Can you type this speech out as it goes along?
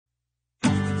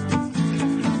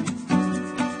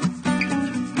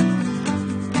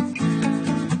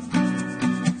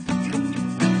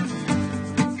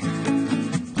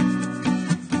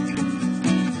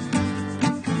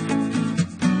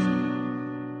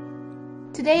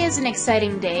Today is an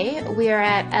exciting day. We are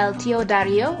at El Tío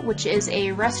Darío, which is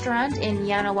a restaurant in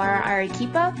Yanahuara,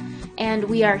 Arequipa, and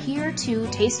we are here to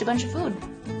taste a bunch of food.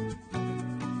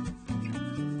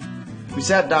 We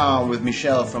sat down with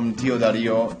Michelle from Tío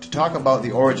Darío to talk about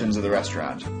the origins of the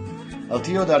restaurant. El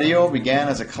Tío Darío began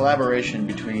as a collaboration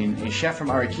between a chef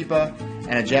from Arequipa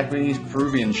and a Japanese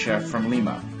Peruvian chef from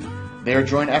Lima. Their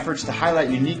joint efforts to highlight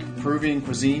unique Peruvian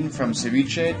cuisine from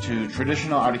ceviche to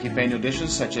traditional Arequipeño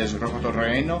dishes such as rocoto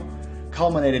relleno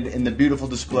culminated in the beautiful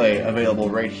display available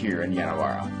right here in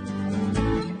Yanahuara.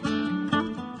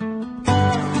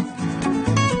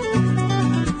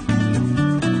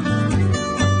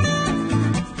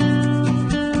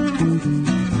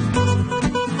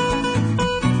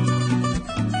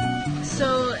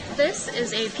 So this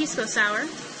is a pisco sour.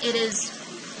 It is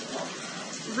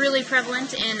really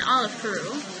prevalent in all of Peru.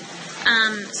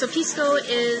 So pisco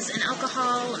is an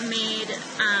alcohol made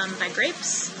by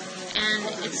grapes, and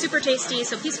it's super tasty.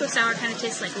 So pisco sour kind of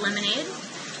tastes like lemonade.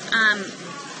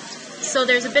 So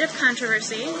there's a bit of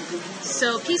controversy.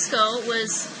 So pisco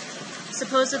was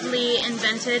supposedly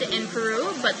invented in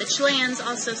Peru, but the Chileans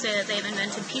also say that they've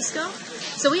invented pisco.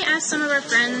 So we asked some of our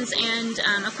friends and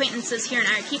acquaintances here in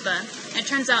Arequipa, and it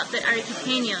turns out that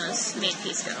Arequipeños made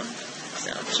pisco.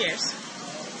 So cheers.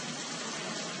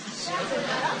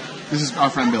 This is our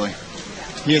friend Billy.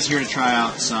 He is here to try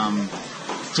out some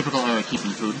typical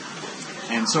Arequipan food.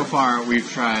 And so far we've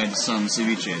tried some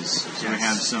ceviches. So we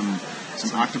have some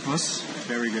octopus.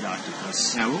 Very good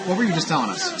octopus. Now, what were you just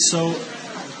telling us? So,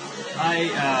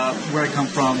 where I come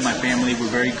from, my family, we're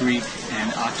very Greek,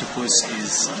 and octopus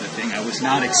is the thing. I was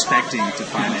not expecting to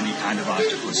find any kind of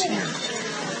octopus here.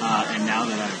 And now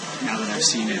that I've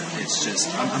seen it, it's just,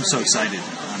 I'm so excited.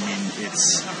 I mean,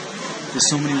 there's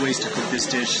so many ways to cook this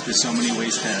dish. There's so many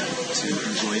ways to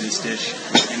enjoy this dish,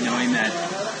 and knowing that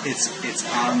it's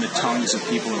on the tongues of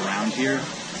people around here.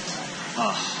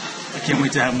 I can't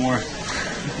wait to have more.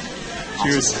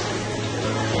 Cheers.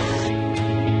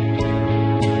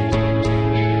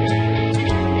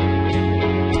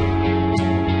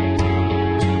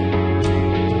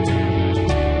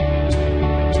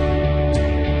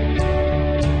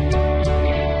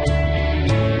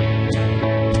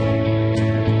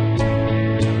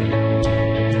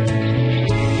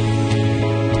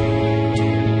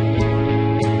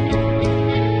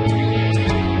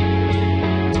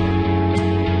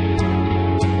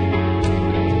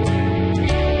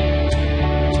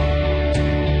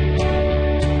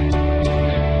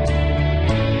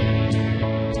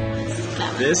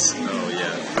 This? Oh,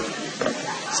 yeah.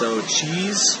 So,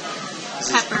 cheese.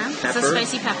 Pepper. It's a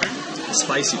spicy pepper. A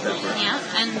spicy pepper. Yeah,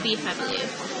 and beef, I believe.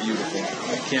 Beautiful.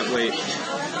 Can't wait.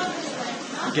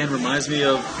 Again, reminds me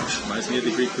of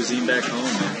the Greek cuisine back home,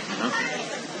 man.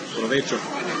 Provecho.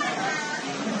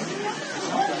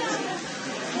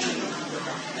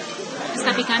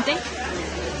 ¿Está picante?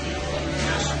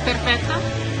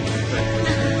 Perfecto.